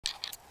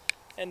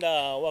And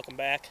welcome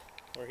back.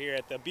 We're here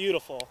at the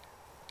beautiful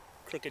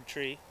Crooked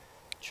Tree,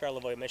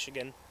 Charlevoix,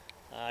 Michigan,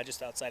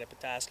 just outside of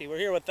Petoskey. We're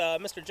here with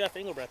Mr. Jeff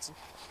Engelbretson.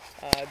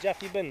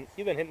 Jeff, you've been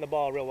hitting the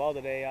ball real well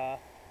today.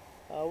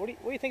 What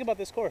do you think about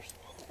this course?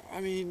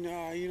 I mean,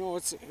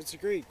 it's a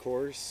great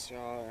course.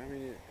 I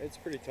mean, it's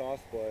pretty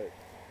tough, but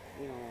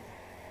you know,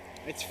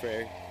 it's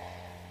fair.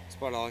 That's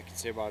about all I can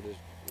say about it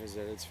is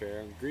that it's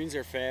fair. Greens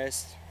are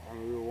fast. I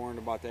mean, we were warned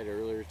about that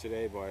earlier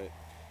today, but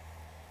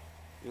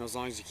as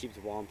long as you keep the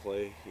ball in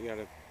play, you got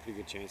a pretty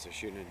good chance of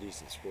shooting a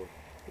decent score.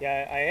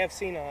 Yeah, I have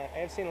seen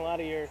a lot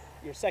of your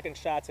second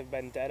shots have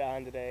been dead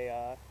on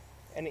today.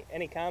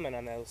 Any comment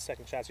on those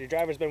second shots? Your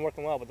driver's been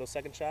working well with those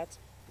second shots.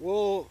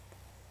 Well,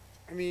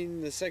 I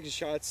mean, the second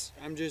shots,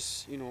 I'm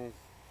just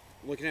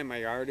looking at my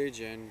yardage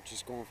and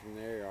just going from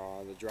there.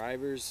 The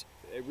drivers,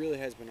 it really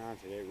has been on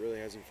today. It really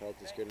hasn't felt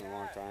this good in a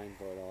long time,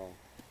 but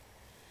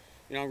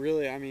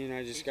really, I mean,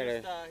 I just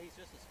gotta. He's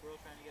just a squirrel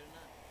trying to get a nut.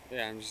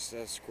 Yeah, I'm just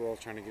a squirrel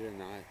trying to get a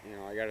knot.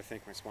 I got to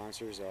thank my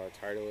sponsors,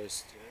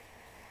 Titleist,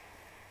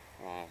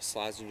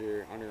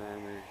 Slazenger, Under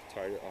Armour,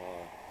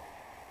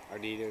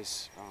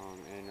 Adidas,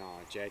 and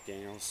Jack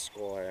Daniels,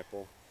 Skoal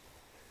Apple.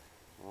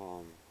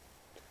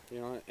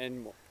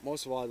 And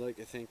most of all, I'd like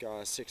to thank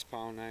 6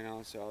 pound 9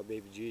 ounce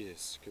baby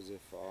Jesus, because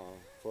if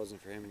it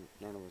wasn't for him,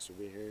 none of us would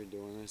be here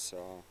doing this.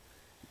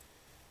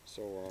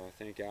 So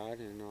thank God,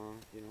 and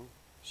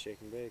shake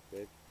and bake,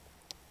 babe.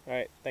 All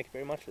right, thank you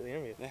very much for the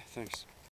interview. Yeah, thanks.